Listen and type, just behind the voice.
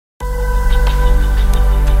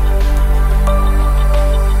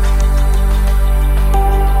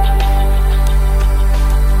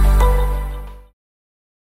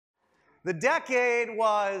The decade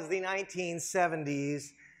was the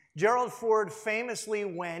 1970s. Gerald Ford famously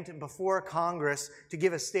went before Congress to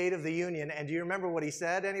give a State of the Union. And do you remember what he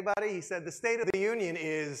said, anybody? He said, the State of the Union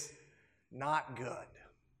is not good.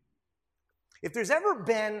 If there's ever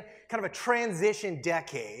been kind of a transition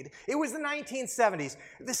decade, it was the 1970s.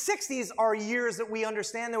 The 60s are years that we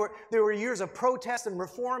understand. There were years of protest and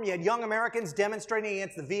reform. You had young Americans demonstrating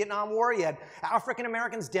against the Vietnam War. You had African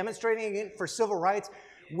Americans demonstrating for civil rights.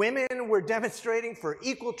 Women were demonstrating for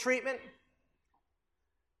equal treatment.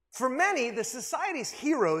 For many, the society's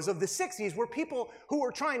heroes of the 60s were people who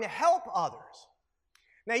were trying to help others.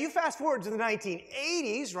 Now, you fast forward to the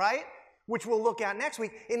 1980s, right? Which we'll look at next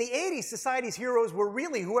week. In the 80s, society's heroes were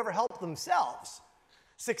really whoever helped themselves.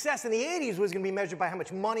 Success in the 80s was going to be measured by how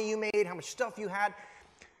much money you made, how much stuff you had.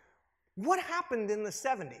 What happened in the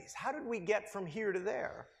 70s? How did we get from here to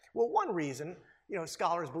there? Well, one reason,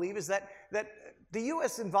 scholars believe is that the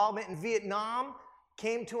U.S. involvement in Vietnam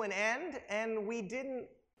came to an end and we didn't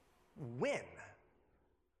win.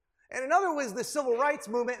 And another was the civil rights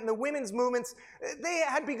movement and the women's movements. They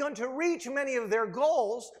had begun to reach many of their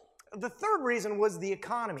goals. The third reason was the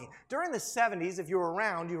economy. During the 70s, if you were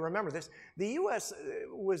around, you remember this, the U.S.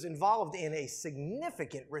 was involved in a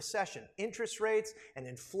significant recession. Interest rates and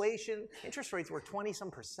inflation. Interest rates were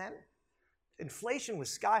 20-some%. Inflation was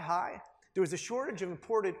sky high. There was a shortage of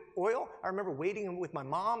imported oil. I remember waiting with my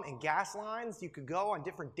mom in gas lines. You could go on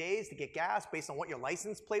different days to get gas based on what your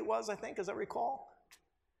license plate was, I think, as I recall.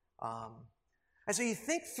 And so you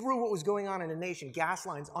think through what was going on in a nation: gas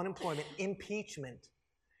lines, unemployment, impeachment,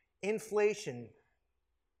 inflation.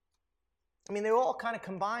 I mean, they all kind of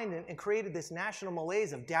combined and created this national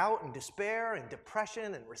malaise of doubt and despair and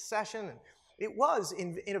depression and recession. And it was,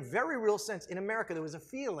 in a very real sense, in America, there was a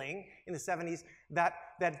feeling in the 70s that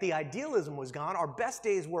the idealism was gone. Our best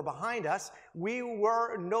days were behind us. We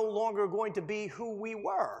were no longer going to be who we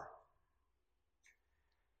were.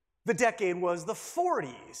 The decade was the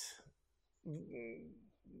 40s,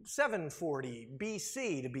 740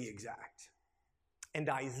 BC to be exact. And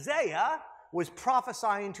Isaiah was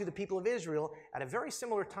prophesying to the people of Israel at a very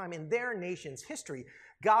similar time in their nation's history.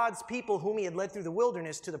 God's people, whom he had led through the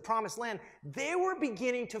wilderness to the promised land, they were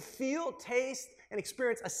beginning to feel, taste, and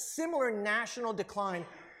experience a similar national decline.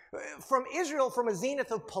 From Israel, from a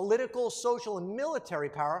zenith of political, social, and military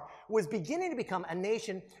power, was beginning to become a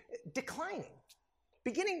nation declining,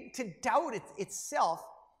 beginning to doubt itself.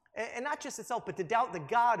 And not just itself, but to doubt the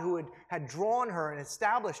God who had drawn her and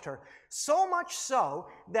established her. So much so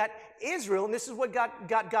that Israel, and this is what got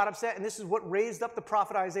God upset, and this is what raised up the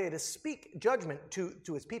prophet Isaiah to speak judgment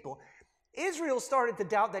to his people. Israel started to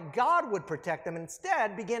doubt that God would protect them, and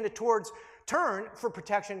instead began to turn for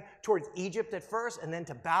protection towards Egypt at first, and then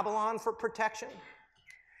to Babylon for protection.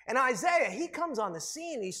 And Isaiah, he comes on the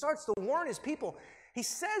scene, and he starts to warn his people. He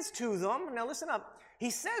says to them, now listen up, he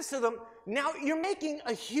says to them, now you're making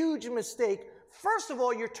a huge mistake. First of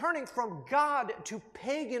all, you're turning from God to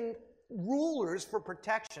pagan rulers for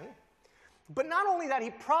protection. But not only that, he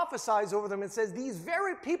prophesies over them and says, these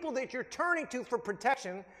very people that you're turning to for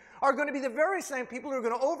protection are going to be the very same people who are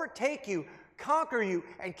going to overtake you, conquer you,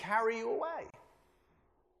 and carry you away.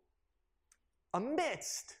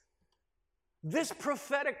 Amidst this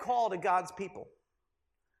prophetic call to God's people,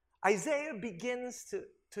 Isaiah begins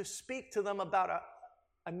to speak to them about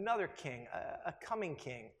another king, a coming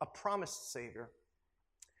king, a promised Savior,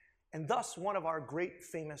 and thus one of our great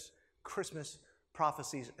famous Christmas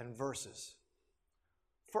prophecies and verses.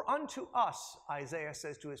 For unto us, Isaiah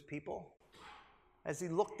says to his people, as he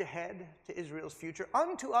looked ahead to Israel's future,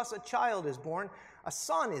 unto us a child is born, a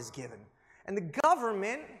son is given, and the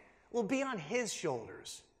government will be on his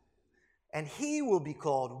shoulders. And he will be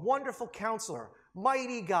called Wonderful Counselor,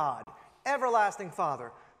 Mighty God, Everlasting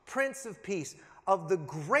Father, Prince of Peace. Of the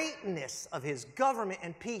greatness of his government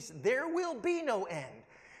and peace, there will be no end.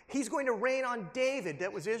 He's going to reign on David.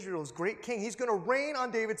 That was Israel's great king. He's going to reign on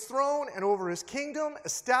David's throne and over his kingdom,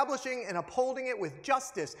 establishing and upholding it with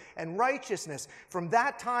justice and righteousness from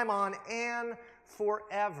that time on and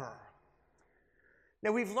forever.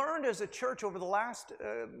 Now, we've learned as a church over the last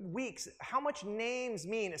weeks how much names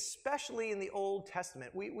mean, especially in the Old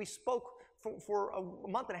Testament. We spoke for a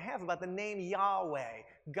month and a half about the name Yahweh,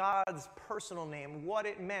 God's personal name, what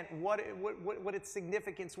it meant, what its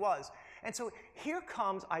significance was. And so here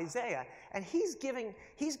comes Isaiah, and he's giving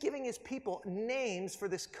his people names for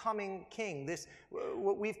this coming king, this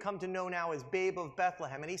what we've come to know now as Babe of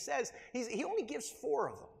Bethlehem. And he says, he only gives 4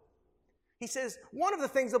 of them. He says, one of the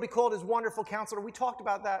things they'll be called is Wonderful Counselor. We talked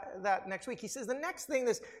about that next week. He says the next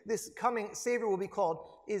thing this coming Savior will be called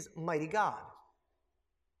is Mighty God.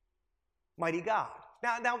 Mighty God.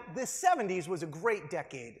 Now, the 70s was a great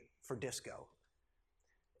decade for disco.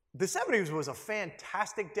 The 70s was a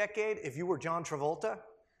fantastic decade if you were John Travolta.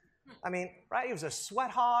 I mean, right? He was a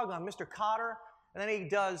sweat hog on Mr. Kotter, and then he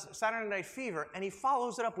does Saturday Night Fever, and he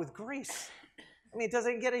follows it up with Grease. I mean, it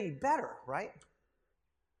doesn't get any better, right?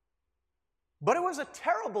 But it was a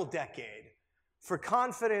terrible decade for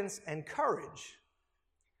confidence and courage.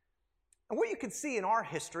 And what you can see in our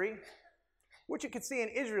history, what you can see in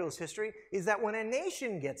Israel's history, is that when a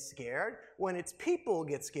nation gets scared, when its people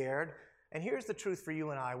get scared, and here's the truth for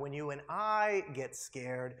you and I, when you and I get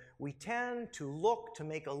scared, we tend to look to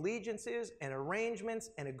make allegiances and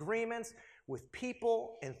arrangements and agreements with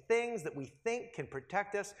people and things that we think can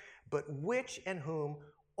protect us, but which and whom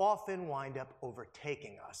often wind up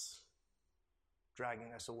overtaking us,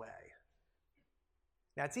 dragging us away.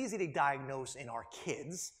 Now, it's easy to diagnose in our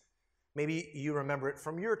kids. Maybe you remember it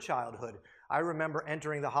from your childhood. I remember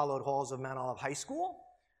entering the hallowed halls of Mount Olive High School.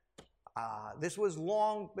 This was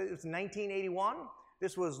 1981.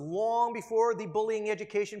 This was long before the bullying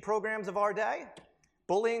education programs of our day.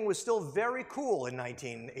 Bullying was still very cool in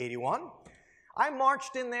 1981. I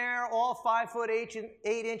marched in there, all 5 foot 8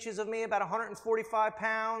 inches of me, about 145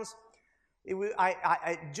 pounds.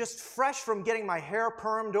 I just fresh from getting my hair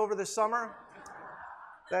permed over the summer.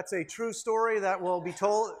 That's a true story that will be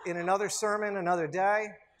told in another sermon another day.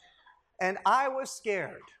 And I was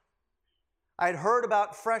scared. I'd heard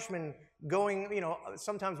about freshmen going,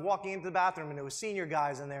 sometimes walking into the bathroom and there was senior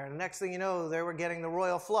guys in there. And the next thing you know, they were getting the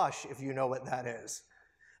royal flush, if you know what that is.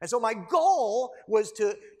 And so my goal was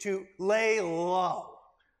to lay low.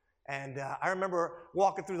 And I remember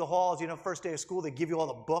walking through the halls, first day of school, they give you all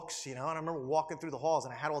the books, and I remember walking through the halls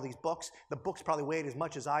and I had all these books. The books probably weighed as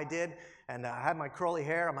much as I did. And I had my curly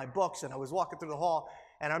hair and my books and I was walking through the hall.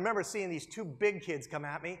 And I remember seeing these two big kids come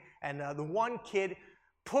at me. And the one kid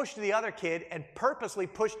pushed the other kid and purposely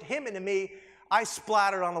pushed him into me. I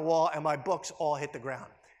splattered on the wall and my books all hit the ground.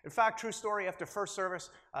 In fact, true story, after first service,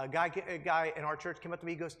 a guy in our church came up to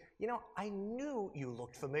me, he goes, I knew you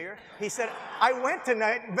looked familiar. He said, I went to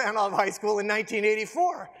Mount Olive High School in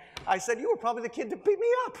 1984. I said, you were probably the kid that beat me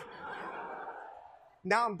up.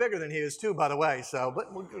 Now I'm bigger than he is too, by the way, but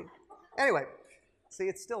anyway, see,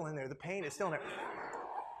 it's still in there. The pain is still in there.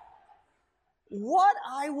 What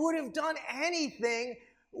I would have done anything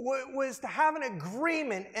was to have an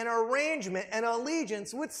agreement, an arrangement, an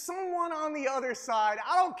allegiance with someone on the other side.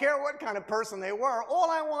 I don't care what kind of person they were. All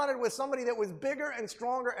I wanted was somebody that was bigger and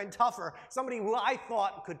stronger and tougher, somebody who I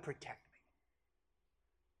thought could protect me.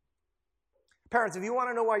 Parents, if you want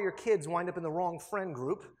to know why your kids wind up in the wrong friend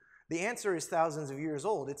group, the answer is thousands of years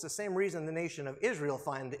old. It's the same reason the nation of Israel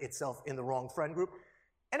finds itself in the wrong friend group.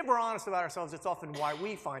 And if we're honest about ourselves, it's often why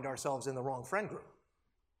we find ourselves in the wrong friend group.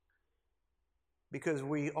 Because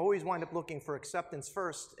we always wind up looking for acceptance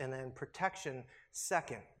first and then protection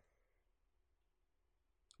second.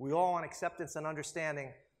 We all want acceptance and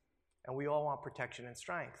understanding, and we all want protection and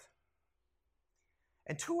strength.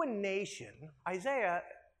 And to a nation, Isaiah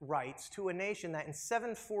writes to a nation that in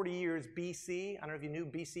 740 years BC, I don't know if you knew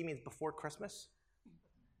BC means before Christmas.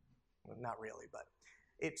 Well, not really, but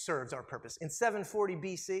it serves our purpose. In 740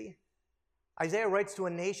 BC, Isaiah writes to a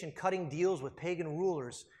nation cutting deals with pagan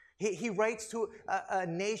rulers. He writes to a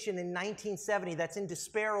nation in 1970 that's in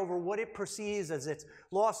despair over what it perceives as its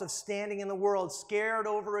loss of standing in the world, scared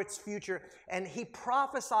over its future. And he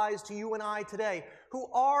prophesies to you and I today, who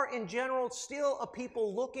are in general still a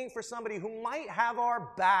people looking for somebody who might have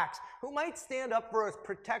our backs, who might stand up for us,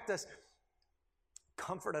 protect us,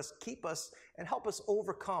 comfort us, keep us, and help us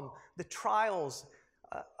overcome the trials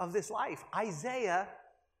of this life. Isaiah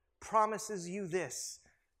promises you this.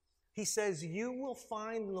 He says, you will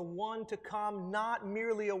find in the one to come not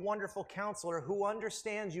merely a wonderful counselor who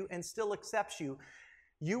understands you and still accepts you.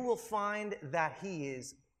 You will find that he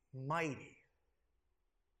is mighty.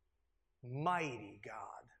 Mighty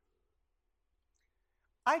God.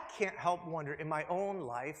 I can't help wonder in my own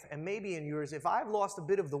life, and maybe in yours, if I've lost a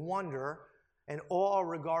bit of the wonder and awe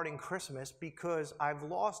regarding Christmas because I've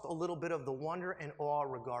lost a little bit of the wonder and awe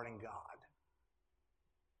regarding God.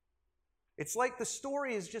 It's like the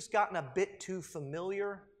story has just gotten a bit too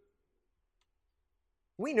familiar.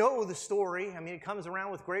 We know the story. I mean, it comes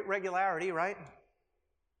around with great regularity, right?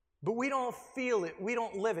 But we don't feel it. We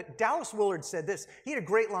don't live it. Dallas Willard said this. He had a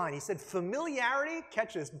great line. He said, familiarity,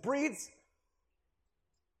 catch this, breeds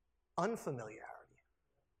unfamiliarity.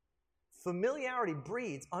 Familiarity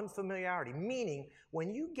breeds unfamiliarity, meaning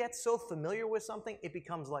when you get so familiar with something, it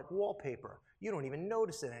becomes like wallpaper. You don't even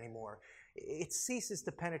notice it anymore. It ceases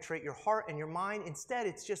to penetrate your heart and your mind. Instead,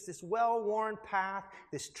 it's just this well-worn path,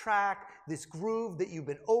 this track, this groove that you've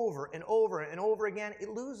been over and over and over again. It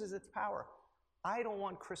loses its power. I don't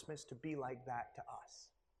want Christmas to be like that to us.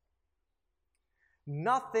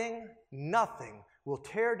 Nothing will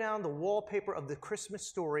tear down the wallpaper of the Christmas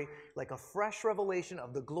story like a fresh revelation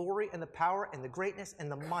of the glory and the power and the greatness and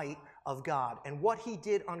the might of God and what he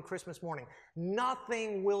did on Christmas morning.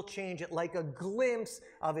 Nothing will change it like a glimpse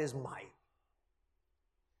of his might.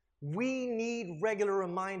 We need regular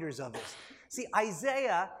reminders of this. See,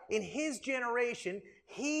 Isaiah, in his generation,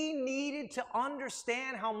 he needed to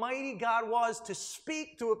understand how mighty God was to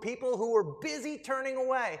speak to a people who were busy turning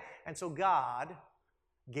away. And so God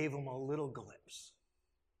gave him a little glimpse.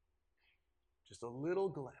 Just a little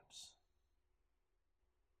glimpse.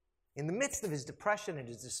 In the midst of his depression and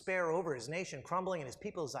his despair over his nation crumbling and his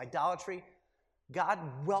people's idolatry, God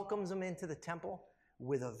welcomes him into the temple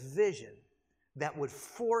with a vision that would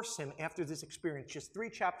force him, after this experience, just 3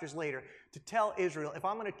 chapters later, to tell Israel, if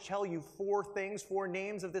I'm going to tell you 4 things, 4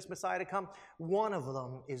 names of this Messiah to come, one of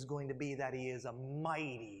them is going to be that he is a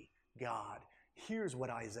mighty God. Here's what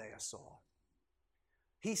Isaiah saw.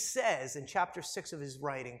 He says in chapter 6 of his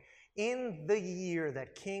writing, in the year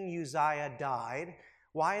that King Uzziah died,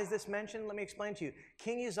 why is this mentioned? Let me explain to you.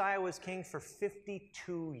 King Uzziah was king for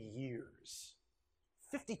 52 years.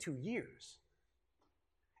 52 years.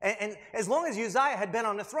 And as long as Uzziah had been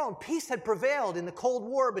on the throne, peace had prevailed in the Cold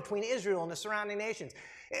War between Israel and the surrounding nations.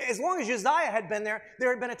 As long as Uzziah had been there, there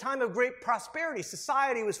had been a time of great prosperity.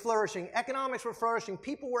 Society was flourishing. Economics were flourishing.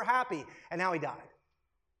 People were happy. And now he died.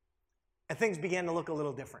 And things began to look a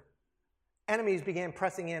little different. Enemies began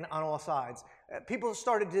pressing in on all sides. People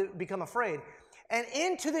started to become afraid. And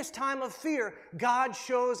into this time of fear, God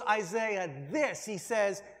shows Isaiah this. He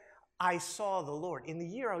says, I saw the Lord. In the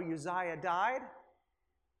year Uzziah died,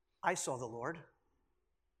 I saw the Lord,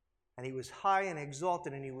 and he was high and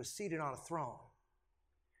exalted, and he was seated on a throne.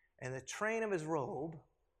 And the train of his robe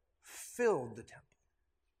filled the temple.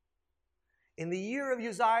 In the year of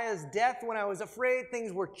Uzziah's death, when I was afraid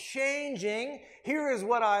things were changing, here is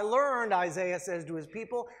what I learned, Isaiah says to his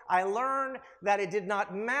people. I learned that it did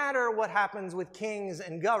not matter what happens with kings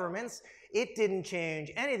and governments. It didn't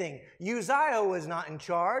change anything. Uzziah was not in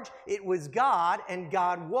charge. It was God, and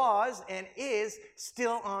God was and is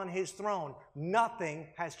still on his throne. Nothing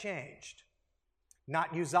has changed.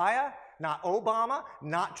 Not Uzziah, not Obama,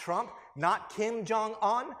 not Trump, not Kim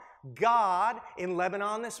Jong-un. God in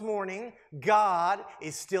Lebanon this morning, God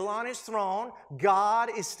is still on his throne. God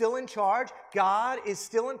is still in charge. God is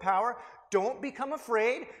still in power. Don't become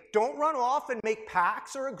afraid. Don't run off and make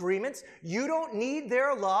pacts or agreements. You don't need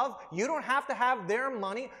their love. You don't have to have their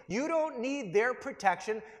money. You don't need their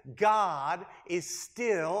protection. God is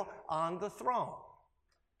still on the throne.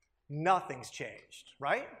 Nothing's changed,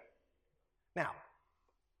 right? Now,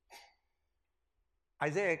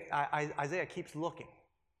 Isaiah keeps looking.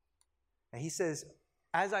 And he says,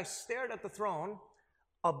 as I stared at the throne,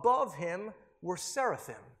 above him were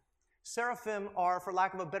seraphim. Seraphim are, for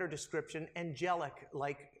lack of a better description,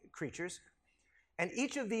 angelic-like creatures. And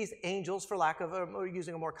each of these angels, for lack of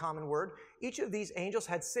using a more common word, each of these angels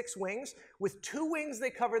had 6 wings. With 2 wings they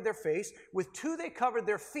covered their face, with 2 they covered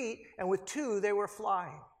their feet, and with 2 they were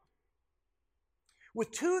flying.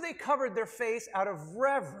 With 2 they covered their face out of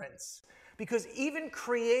reverence, because even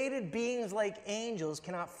created beings like angels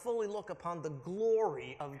cannot fully look upon the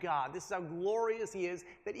glory of God. This is how glorious he is,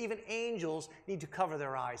 that even angels need to cover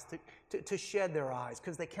their eyes, to shed their eyes,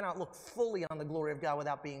 because they cannot look fully on the glory of God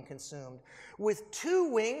without being consumed. With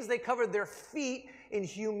 2 wings, they covered their feet in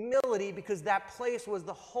humility, because that place was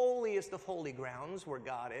the holiest of holy grounds where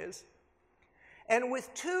God is. And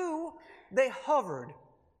with 2, they hovered,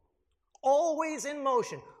 always in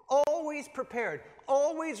motion, always prepared,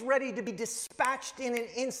 always ready to be dispatched in an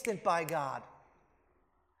instant by God.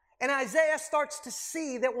 And Isaiah starts to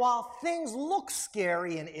see that while things look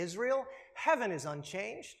scary in Israel, heaven is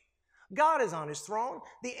unchanged. God is on his throne.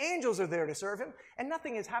 The angels are there to serve him. And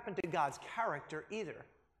nothing has happened to God's character either.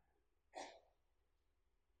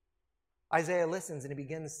 Isaiah listens and he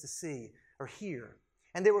begins to see or hear.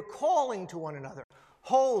 And they were calling to one another,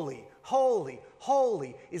 holy, holy,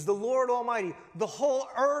 holy is the Lord Almighty. The whole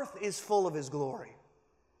earth is full of his glory.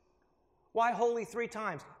 Why holy 3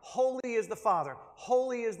 times? Holy is the Father.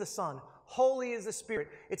 Holy is the Son. Holy is the Spirit.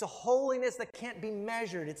 It's a holiness that can't be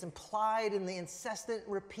measured. It's implied in the incessant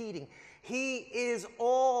repeating. He is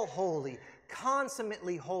all holy.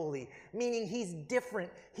 consummately holy, meaning he's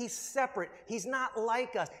different, he's separate, he's not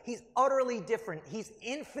like us, he's utterly different, he's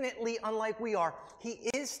infinitely unlike we are. He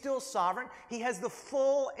is still sovereign, he has the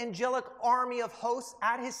full angelic army of hosts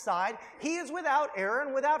at his side, he is without error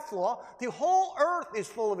and without flaw, the whole earth is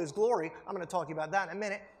full of his glory. I'm going to talk to you about that in a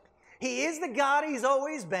minute. He is the God he's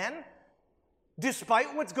always been,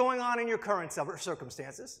 despite what's going on in your current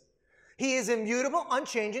circumstances. He is immutable,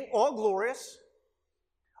 unchanging, all glorious.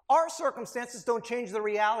 Our circumstances don't change the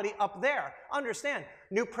reality up there. Understand,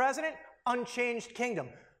 new president, unchanged kingdom.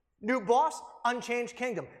 New boss, unchanged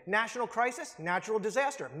kingdom. National crisis, natural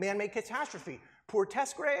disaster, man-made catastrophe, poor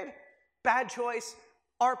test grade, bad choice.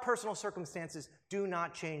 Our personal circumstances do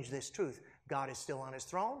not change this truth. God is still on his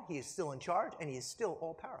throne, he is still in charge, and he is still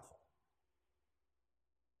all-powerful.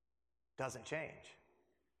 Doesn't change.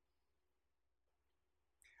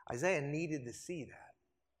 Isaiah needed to see that.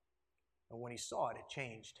 And when he saw it, it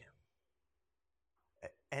changed him.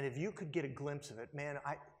 And if you could get a glimpse of it, man,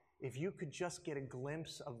 if you could just get a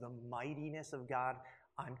glimpse of the mightiness of God,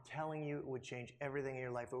 I'm telling you, it would change everything in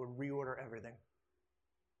your life. It would reorder everything.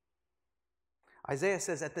 Isaiah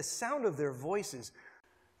says, at the sound of their voices,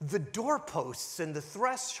 the doorposts and the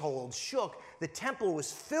thresholds shook. The temple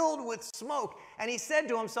was filled with smoke. And he said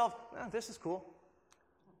to himself, oh, this is cool.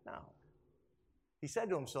 No. He said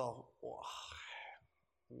to himself,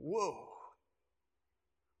 whoa.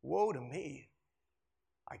 Woe to me.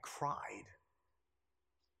 I cried.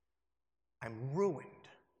 I'm ruined.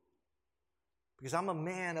 Because I'm a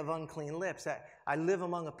man of unclean lips. I live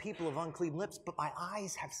among a people of unclean lips, but my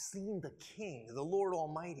eyes have seen the King, the Lord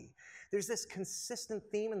Almighty. There's this consistent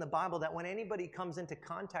theme in the Bible that when anybody comes into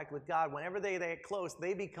contact with God, whenever they get close,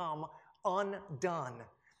 they become undone.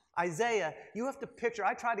 Isaiah, you have to picture,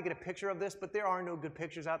 I tried to get a picture of this, but there are no good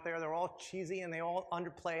pictures out there. They're all cheesy and they all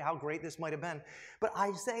underplay how great this might have been. But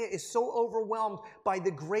Isaiah is so overwhelmed by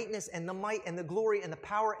the greatness and the might and the glory and the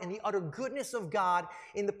power and the utter goodness of God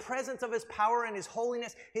in the presence of his power and his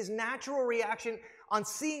holiness. His natural reaction on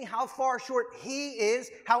seeing how far short he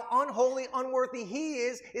is, how unholy, unworthy he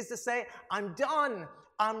is to say, I'm done,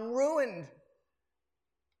 I'm ruined.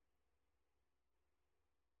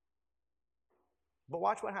 But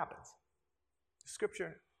watch what happens.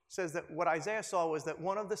 Scripture says that what Isaiah saw was that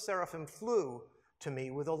one of the seraphim flew to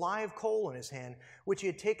me with a live coal in his hand, which he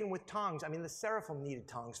had taken with tongs. I mean, the seraphim needed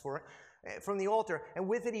tongs for it, from the altar. And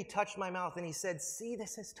with it he touched my mouth, and he said, see,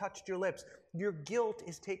 this has touched your lips. Your guilt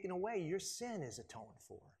is taken away. Your sin is atoned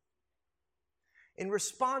for. In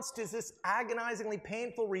response to this agonizingly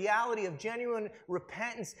painful reality of genuine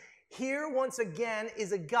repentance, here once again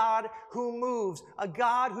is a God who moves, a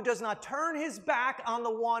God who does not turn his back on the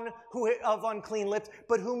one of unclean lips,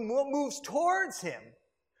 but who moves towards him,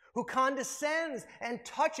 who condescends and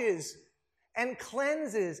touches and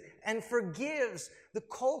cleanses and forgives. The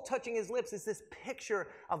coal touching his lips is this picture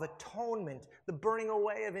of atonement, the burning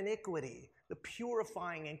away of iniquity, the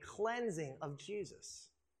purifying and cleansing of Jesus.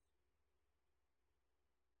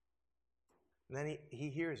 And then he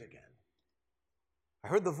hears again. I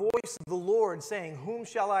heard the voice of the Lord saying, whom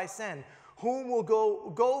shall I send? Whom will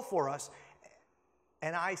go for us?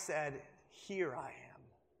 And I said, here I am.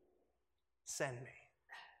 Send me.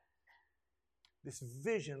 This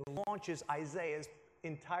vision launches Isaiah's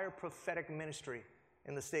entire prophetic ministry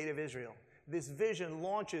in the state of Israel. This vision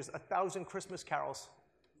launches 1,000 Christmas carols.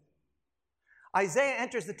 Isaiah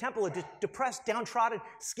enters the temple a depressed, downtrodden,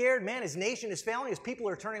 scared man. His nation is failing. His people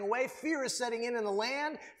are turning away. Fear is setting in the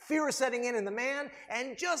land. Fear is setting in the man.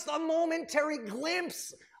 And just a momentary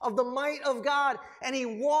glimpse of the might of God. And he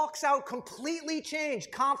walks out completely changed,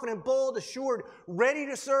 confident, bold, assured, ready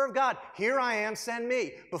to serve God. Here I am, send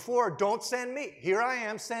me. Before, don't send me. Here I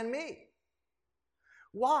am, send me.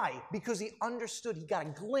 Why? Because he understood, he got a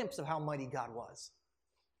glimpse of how mighty God was.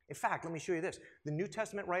 In fact, let me show you this. The New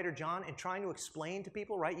Testament writer John, in trying to explain to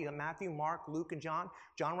people, right? You got Matthew, Mark, Luke, and John.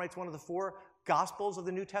 John writes one of the 4 Gospels of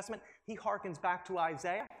the New Testament. He harkens back to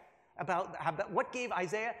Isaiah about what gave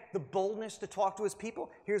Isaiah the boldness to talk to his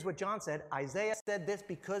people. Here's what John said. Isaiah said this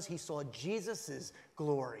because he saw Jesus'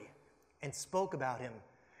 glory and spoke about him.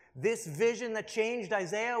 This vision that changed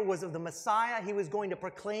Isaiah was of the Messiah he was going to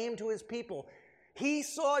proclaim to his people. He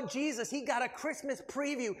saw Jesus. He got a Christmas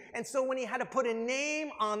preview. And so when he had to put a name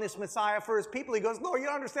on this Messiah for his people, he goes, Lord, you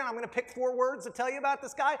don't understand. I'm going to pick 4 words to tell you about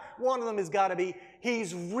this guy. One of them has got to be,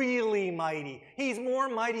 he's really mighty. He's more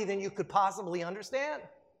mighty than you could possibly understand.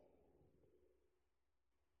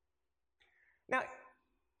 Now,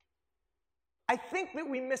 I think that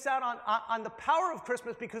we miss out on the power of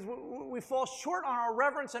Christmas because we fall short on our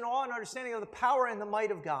reverence and awe and understanding of the power and the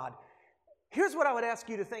might of God. Here's what I would ask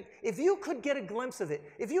you to think. If you could get a glimpse of it,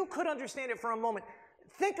 if you could understand it for a moment,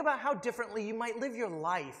 think about how differently you might live your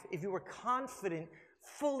life if you were confident,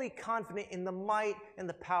 fully confident in the might and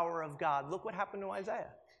the power of God. Look what happened to Isaiah.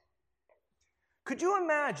 Could you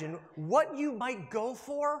imagine what you might go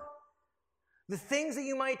for? The things that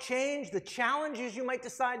you might change, the challenges you might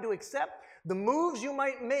decide to accept, the moves you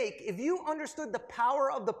might make if you understood the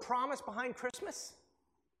power of the promise behind Christmas?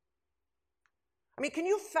 I mean, can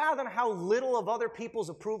you fathom how little of other people's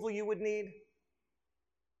approval you would need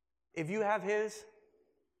if you have His?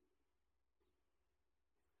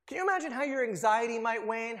 Can you imagine how your anxiety might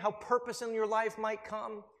wane, how purpose in your life might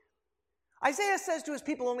come? Isaiah says to his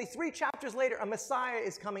people only 3 chapters later, a Messiah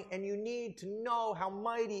is coming, and you need to know how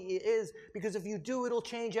mighty He is, because if you do, it'll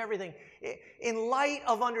change everything. In light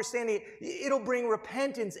of understanding it, it'll bring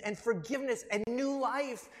repentance and forgiveness and new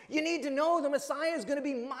life. You need to know the Messiah is going to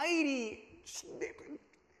be mighty.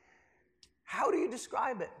 How do you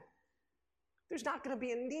describe it? There's not going to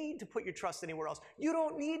be a need to put your trust anywhere else. You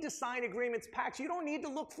don't need to sign agreements, pacts. You don't need to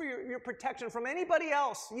look for your protection from anybody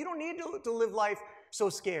else. You don't need to live life so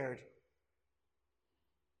scared.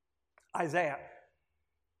 Isaiah,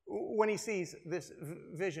 when he sees this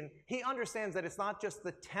vision, he understands that it's not just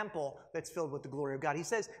the temple that's filled with the glory of God. He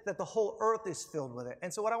says that the whole earth is filled with it.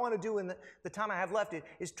 And so what I want to do in the time I have left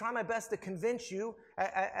is try my best to convince you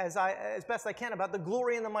as best I can about the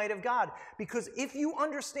glory and the might of God. Because if you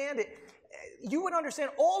understand it, you would understand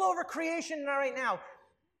all over creation right now,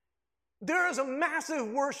 there is a massive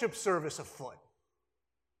worship service afoot.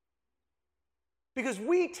 Because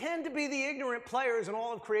we tend to be the ignorant players in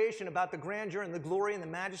all of creation about the grandeur and the glory and the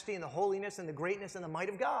majesty and the holiness and the greatness and the might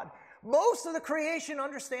of God. Most of the creation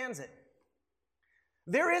understands it.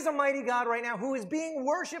 There is a mighty God right now who is being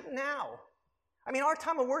worshiped now. I mean, our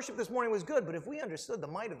time of worship this morning was good, but if we understood the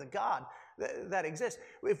might of the God that exists,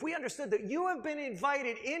 if we understood that you have been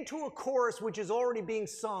invited into a chorus which is already being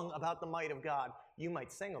sung about the might of God, you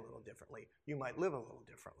might sing a little differently. You might live a little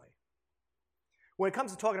differently. When it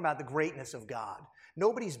comes to talking about the greatness of God,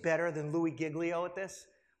 nobody's better than Louis Giglio at this.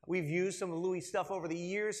 We've used some of Louis' stuff over the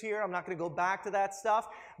years here. I'm not going to go back to that stuff,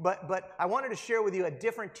 but I wanted to share with you a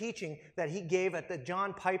different teaching that he gave at the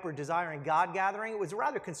John Piper Desiring God gathering. It was a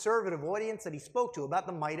rather conservative audience that he spoke to about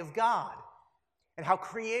the might of God and how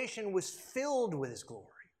creation was filled with His glory.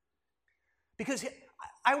 Because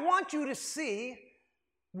I want you to see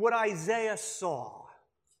what Isaiah saw.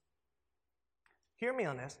 Hear me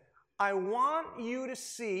on this. I want you to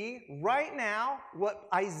see right now what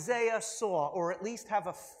Isaiah saw, or at least have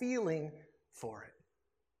a feeling for it.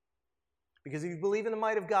 Because if you believe in the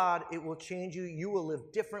might of God, it will change you. You will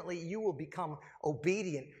live differently. You will become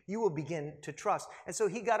obedient. You will begin to trust. And so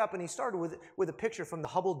he got up and he started with a picture from the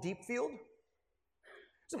Hubble Deep Field.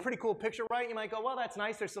 It's a pretty cool picture, right? You might go, well, that's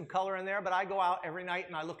nice. There's some color in there. But I go out every night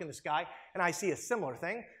and I look in the sky and I see a similar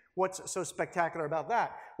thing. What's so spectacular about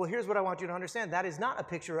that? Well, here's what I want you to understand. That is not a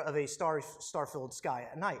picture of a star-filled sky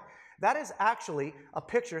at night. That is actually a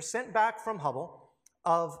picture sent back from Hubble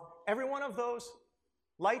of every one of those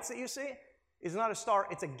lights that you see is not a star,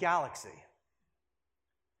 it's a galaxy.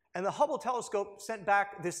 And the Hubble telescope sent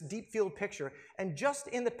back this deep field picture, and just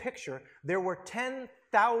in the picture, there were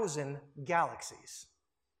 10,000 galaxies.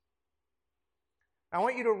 I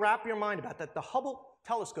want you to wrap your mind about that. The Hubble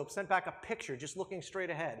telescope sent back a picture just looking straight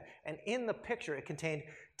ahead, and in the picture it contained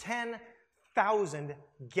 10,000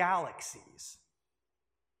 galaxies.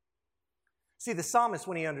 See, the psalmist,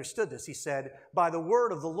 when he understood this, he said, by the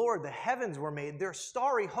word of the Lord the heavens were made, their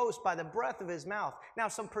starry host by the breath of His mouth. Now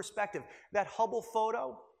some perspective. That Hubble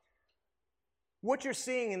photo, what you're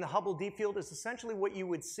seeing in the Hubble Deep Field is essentially what you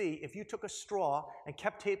would see if you took a straw and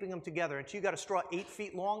kept taping them together until you got a straw 8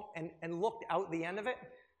 feet long and looked out the end of it.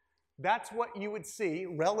 That's what you would see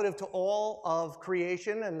relative to all of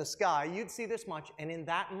creation and the sky. You'd see this much, and in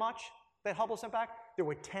that much that Hubble sent back, there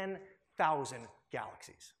were 10,000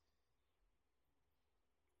 galaxies.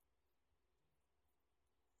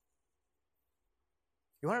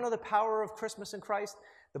 You want to know the power of Christmas in Christ?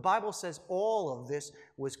 The Bible says all of this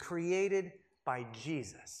was created by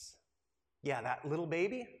Jesus. Yeah, that little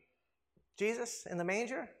baby, Jesus in the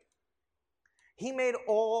manger. He made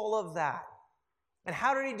all of that. And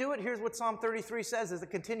how did He do it? Here's what Psalm 33 says as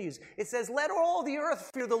it continues. It says, let all the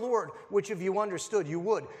earth fear the Lord, which if you understood, you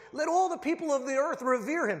would. Let all the people of the earth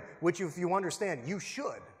revere Him, which if you understand, you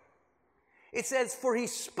should. It says, for He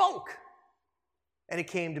spoke, and it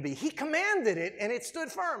came to be. He commanded it, and it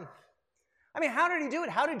stood firm. I mean, how did He do it?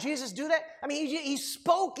 How did Jesus do that? I mean, he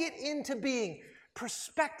spoke it into being.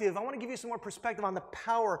 Perspective. I want to give you some more perspective on the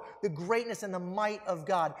power, the greatness, and the might of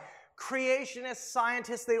God. creationists,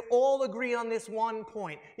 scientists, they all agree on this one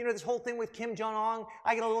point. You know, this whole thing with Kim Jong-un,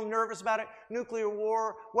 I get a little nervous about it. Nuclear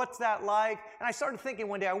war, what's that like? And I started thinking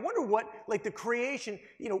one day, I wonder what, like, the creation,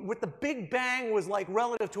 you know, with the Big Bang was like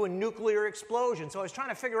relative to a nuclear explosion. So I was trying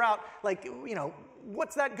to figure out, like, you know,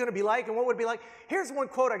 what's that going to be like and what would it be like? Here's one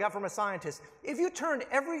quote I got from a scientist. If you turned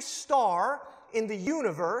every star in the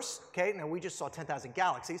universe, okay, now we just saw 10,000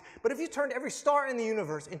 galaxies, but if you turned every star in the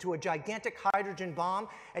universe into a gigantic hydrogen bomb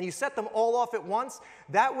and you set them all off at once,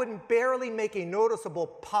 that would barely make a noticeable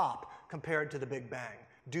pop compared to the Big Bang.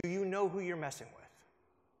 Do you know who you're messing with?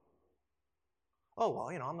 Oh,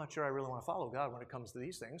 well, you know, I'm not sure I really want to follow God when it comes to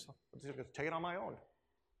these things. I'm just going to take it on my own.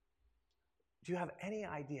 Do you have any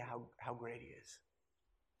idea how great he is?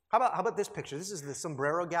 How about this picture? This is the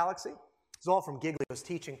Sombrero Galaxy. It's all from Giglio's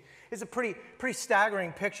teaching. It's a pretty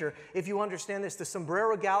staggering picture if you understand this. The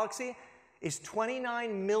Sombrero Galaxy is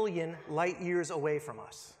 29 million light years away from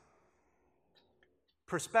us.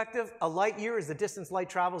 Perspective, a light year is the distance light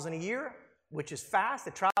travels in a year, which is fast.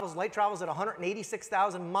 Light travels at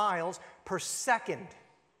 186,000 miles per second.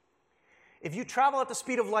 If you travel at the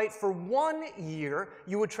speed of light for 1 year,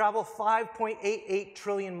 you would travel 5.88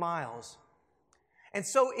 trillion miles. And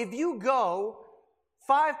so if you go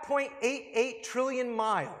 5.88 trillion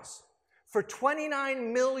miles for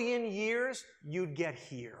 29 million years, you'd get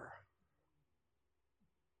here.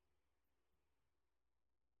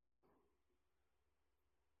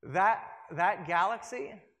 That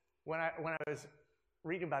galaxy, when I was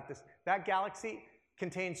reading about this, that galaxy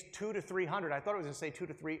contains 2 to 300. I thought it was going to say 2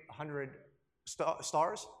 to 300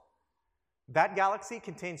 stars. That galaxy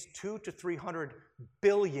contains 2 to 300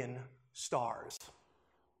 billion stars.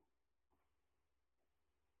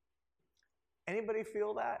 Anybody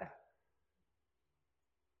feel that?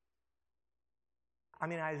 I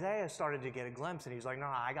mean, Isaiah started to get a glimpse, and he's like, no,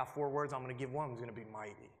 I got 4 words. I'm going to give one. It's going to be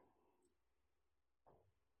mighty.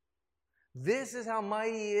 This is how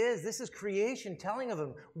mighty he is. This is creation telling of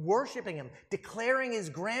him, worshiping him, declaring his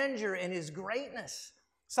grandeur and his greatness.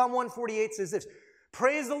 Psalm 148 says this,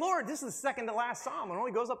 praise the Lord. This is the second to last psalm. It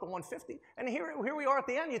only goes up to 150. And here we are at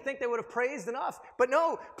the end. You'd think they would have praised enough. But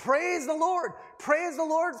no, praise the Lord. Praise the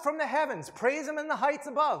Lord from the heavens. Praise him in the heights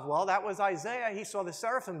above. Well, that was Isaiah. He saw the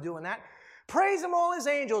seraphim doing that. Praise him, all his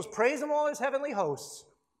angels. Praise him, all his heavenly hosts.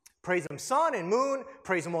 Praise him, sun and moon.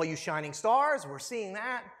 Praise him, all you shining stars. We're seeing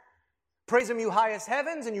that. Praise him, you highest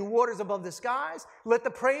heavens and you waters above the skies. Let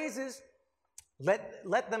them praise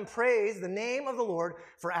the name of the Lord,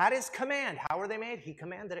 for at his command, how were they made? He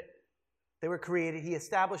commanded it. They were created. He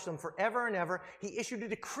established them forever and ever. He issued a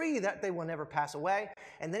decree that they will never pass away.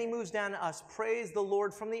 And then he moves down to us, praise the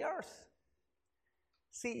Lord from the earth.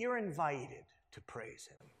 See, you're invited to praise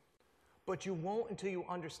him, but you won't until you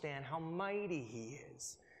understand how mighty he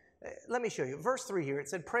is. Let me show you. Verse 3 here, it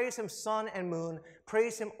said, praise him, sun and moon.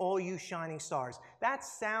 Praise him, all you shining stars. That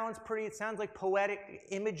sounds pretty. It sounds like poetic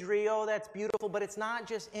imagery. Oh, that's beautiful. But it's not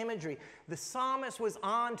just imagery. The psalmist was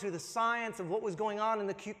on to the science of what was going on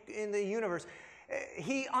in the universe.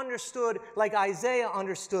 He understood, like Isaiah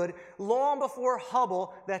understood, long before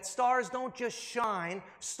Hubble, that stars don't just shine.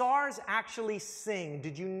 Stars actually sing.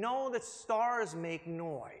 Did you know that stars make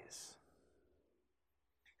noise?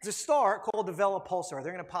 There's a star called the Vela Pulsar.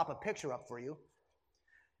 They're going to pop a picture up for you.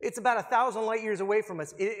 It's about 1,000 light years away from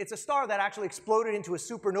us. It's a star that actually exploded into a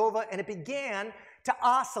supernova, and it began to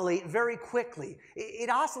oscillate very quickly. It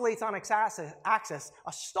oscillates on its axis,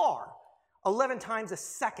 a star, 11 times a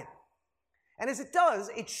second. And as it does,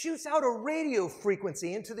 it shoots out a radio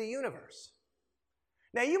frequency into the universe.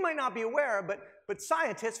 Now, you might not be aware, but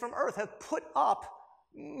scientists from Earth have put up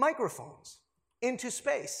microphones into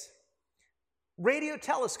space, radio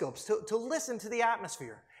telescopes to listen to the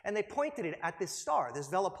atmosphere. And they pointed it at this star, this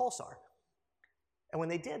Vela Pulsar. And when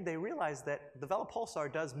they did, they realized that the Vela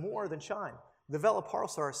Pulsar does more than shine. The Vela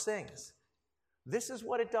Pulsar sings. This is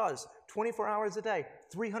what it does 24 hours a day,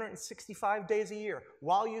 365 days a year,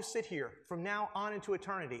 while you sit here from now on into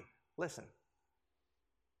eternity. Listen.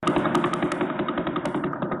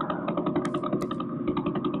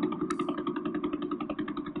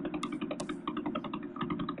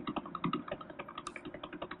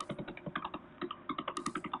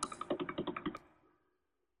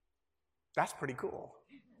 That's pretty cool.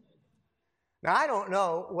 Now, I don't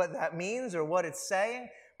know what that means or what it's saying,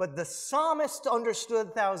 but the psalmist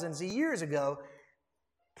understood thousands of years ago.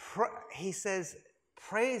 He says,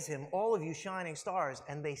 praise him, all of you shining stars,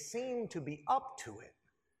 and they seem to be up to it.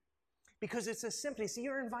 Because it's a symphony. See,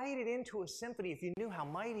 you're invited into a symphony. If you knew how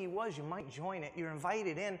mighty he was, you might join it. You're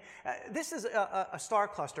invited in. This is a star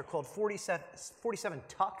cluster called 47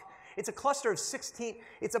 Tuc. It's a cluster of 16,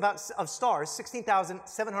 it's about, of stars,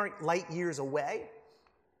 16,700 light years away.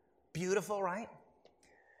 Beautiful, right?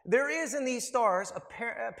 There is in these stars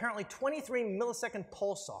apparently 23 millisecond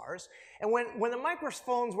pulsars, and when the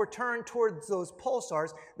microphones were turned towards those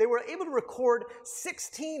pulsars, they were able to record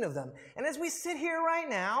 16 of them. And as we sit here right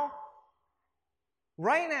now,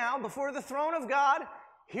 before the throne of God,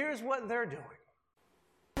 here's what they're doing.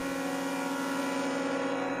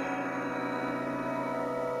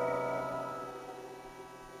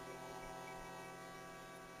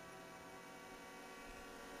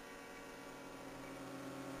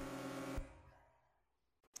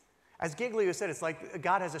 As Giglio said, it's like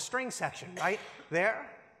God has a string section right there.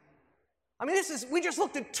 I mean, we just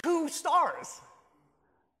looked at 2 stars.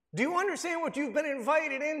 Do you understand what you've been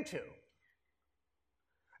invited into?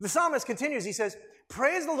 The psalmist continues, he says,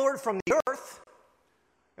 praise the Lord from the earth.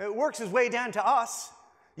 It works his way down to us.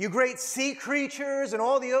 You great sea creatures and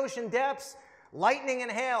all the ocean depths, lightning and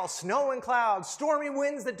hail, snow and clouds, stormy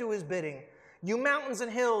winds that do his bidding. You mountains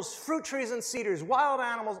and hills, fruit trees and cedars, wild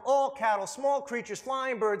animals, all cattle, small creatures,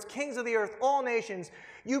 flying birds, kings of the earth, all nations,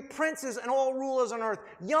 you princes and all rulers on earth,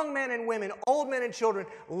 young men and women, old men and children,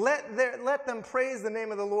 let them praise the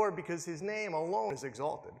name of the Lord, because his name alone is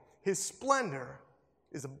exalted. His splendor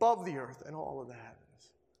is above the earth and all of the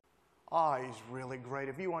heavens. Ah, he's really great.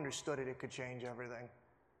 If you understood it, it could change everything.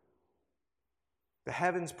 The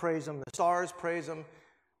heavens praise him, the stars praise him.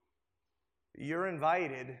 You're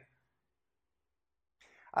invited.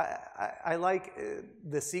 I like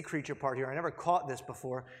the sea creature part here. I never caught this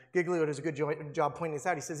before. Giglio does a good job pointing this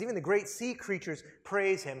out. He says, even the great sea creatures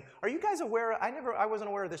praise him. Are you guys aware? I wasn't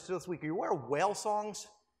aware of this till this week. Are you aware of whale songs?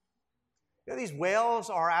 You know, these whales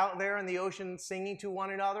are out there in the ocean singing to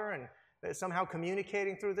one another and they're somehow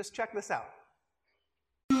communicating through this. Check this out.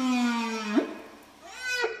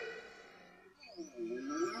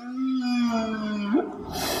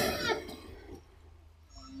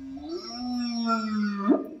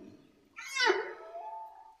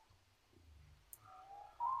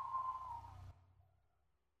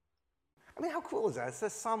 I mean, how cool is that? It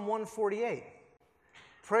says Psalm 148.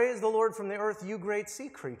 Praise the Lord from the earth, you great sea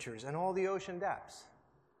creatures and all the ocean depths.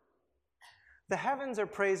 The heavens are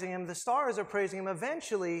praising him. The stars are praising him.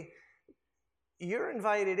 Eventually, you're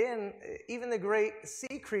invited in. Even the great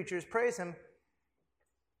sea creatures praise him.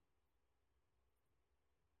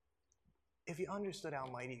 If you understood how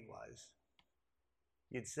mighty he was,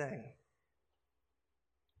 you'd sing.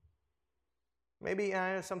 Maybe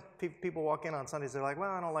some people walk in on Sundays, they're like, well,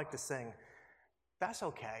 I don't like to sing. That's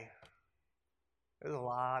okay. There's a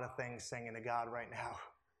lot of things singing to God right now.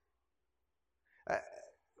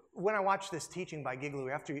 When I watched this teaching by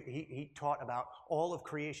Giglio, after he taught about all of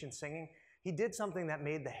creation singing, he did something that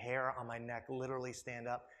made the hair on my neck literally stand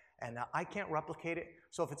up. And I can't replicate it,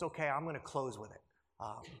 so if it's okay, I'm going to close with it.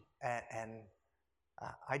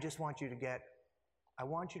 I just want you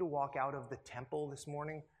to walk out of the temple this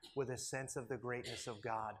morning with a sense of the greatness of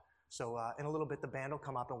God. So in a little bit, the band will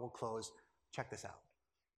come up and we'll close. Check this out.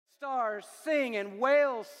 Stars sing and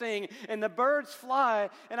whales sing and the birds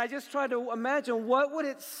fly, and I just tried to imagine what would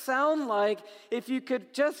it sound like if you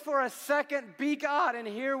could just for a second be God and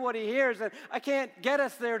hear what he hears. And I can't get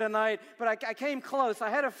us there tonight, but I came close.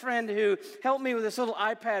 I had a friend who helped me with this little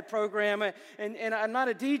iPad program, and I'm not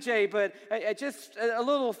a DJ, but just a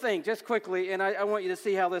little thing, just quickly, and I want you to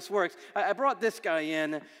see how this works. I brought this guy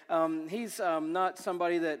in. He's not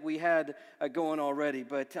somebody that we had going already,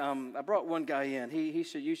 but I brought one guy in. You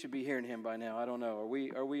should be hearing him by now. I don't know.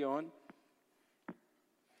 Are we on?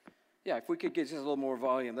 Yeah, if we could get just a little more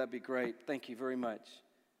volume, that'd be great. Thank you very much.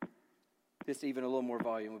 Just even a little more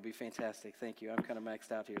volume would be fantastic. Thank you. I'm kind of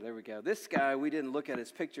maxed out here. There we go. This guy, we didn't look at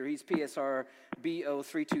his picture. He's PSR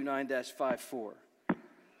BO329-54.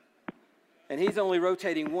 And he's only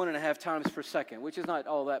rotating 1.5 times per second, which is not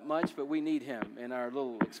all that much, but we need him in our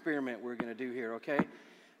little experiment we're going to do here, okay?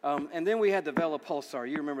 And then we had the Vela Pulsar.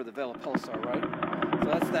 You remember the Vela Pulsar, right? So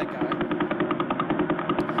that's that guy.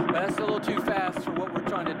 But that's a little too fast for what we're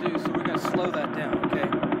trying to do, so we're going to slow that down, okay?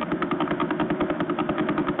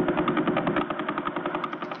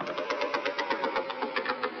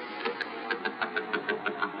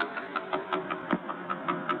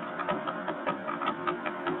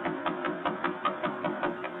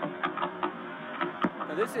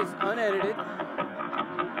 Now this is unedited.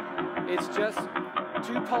 It's just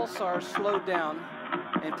 2 pulsars slowed down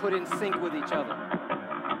and put in sync with each other.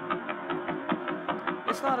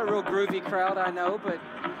 It's not a real groovy crowd, I know, but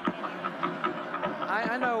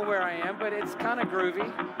I know where I am, but it's kind of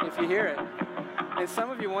groovy if you hear it. And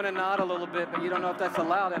some of you want to nod a little bit, but you don't know if that's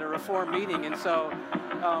allowed at a Reform meeting, and so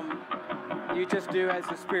You just do as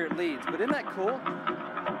the Spirit leads. But isn't that cool?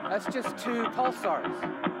 That's just 2 pulsars.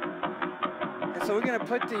 And so we're going to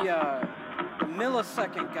put the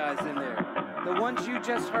millisecond guys in there. The ones you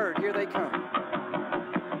just heard. Here they come.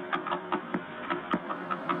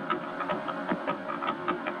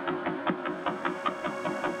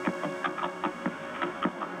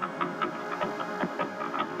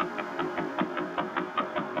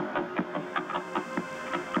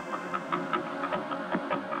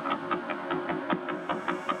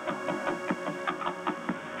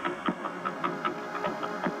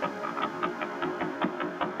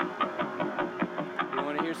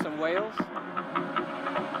 Whales.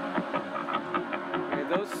 Okay,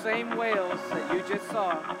 those same whales that you just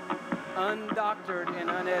saw, undoctored and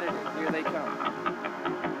unedited, here they come.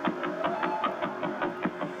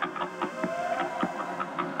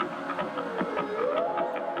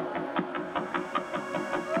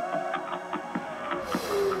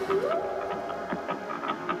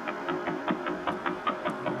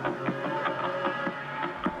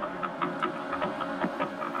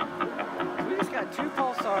 Two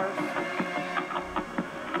pulsars,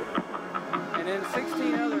 and then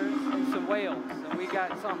 16 others and some whales, and we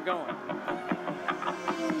got something going.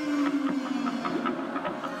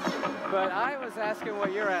 But I was asking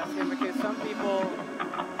what you're asking because some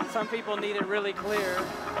people need it really clear,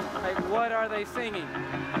 like what are they singing?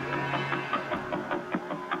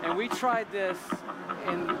 And we tried this,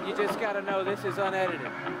 and you just got to know this is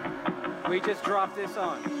unedited. We just dropped this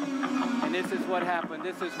on. And this is what happened.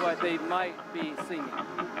 This is what they might be singing.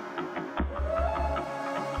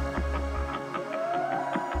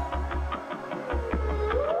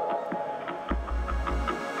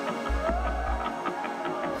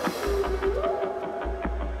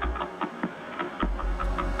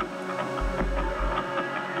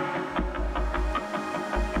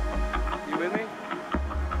 You with me?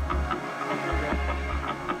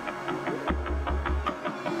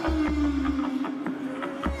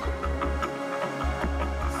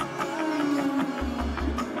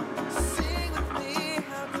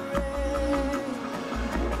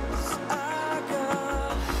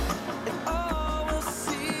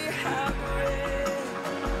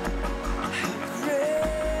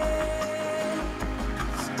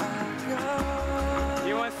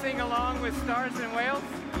 Sing along with Stars and Whales?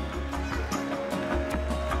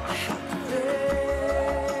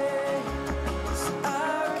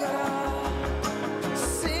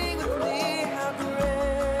 Sing with me, how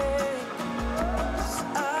great is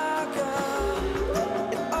our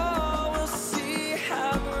God, and all will see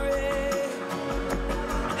how great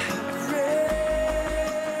is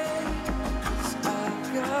our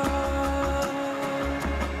God.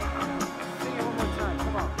 Sing it one more time,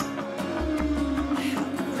 come on.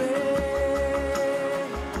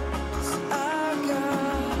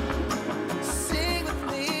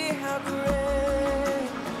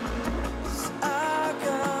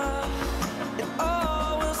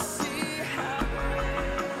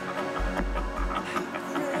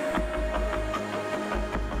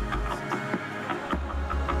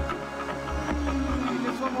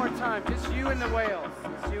 One more time, just you and the whales.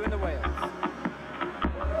 Just you and the whales.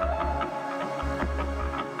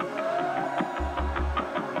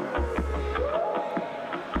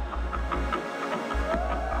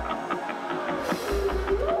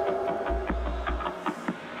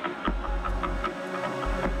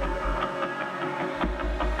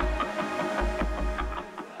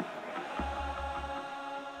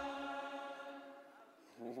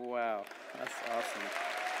 Wow, that's awesome.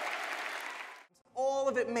 All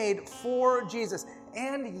of it made for Jesus.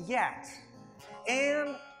 And yet,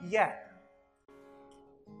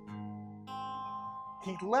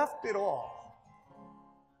 he left it all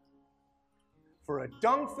for a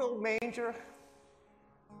dung-filled manger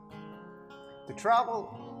to travel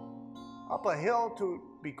up a hill to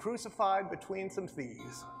be crucified between some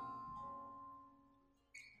thieves,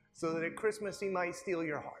 so that at Christmas he might steal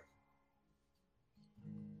your heart.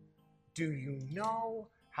 Do you know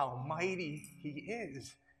how mighty he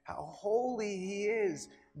is, how holy he is?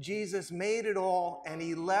 Jesus made it all, and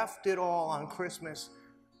he left it all on Christmas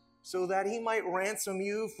so that he might ransom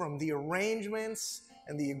you from the arrangements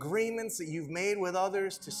and the agreements that you've made with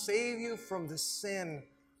others, to save you from the sin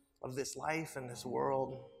of this life and this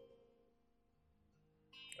world,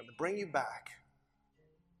 and to bring you back.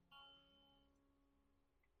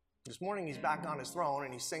 This morning he's back on his throne,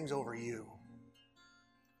 and he sings over you.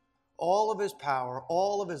 All of his power,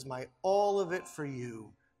 all of his might, all of it for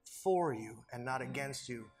you, and not against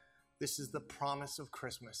you. This is the promise of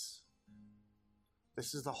Christmas.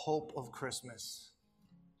 This is the hope of Christmas.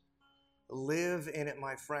 Live in it,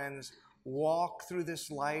 my friends. walk through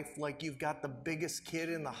this life like you've got the biggest kid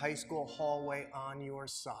in the high school hallway on your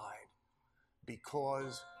side,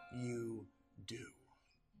 because you do.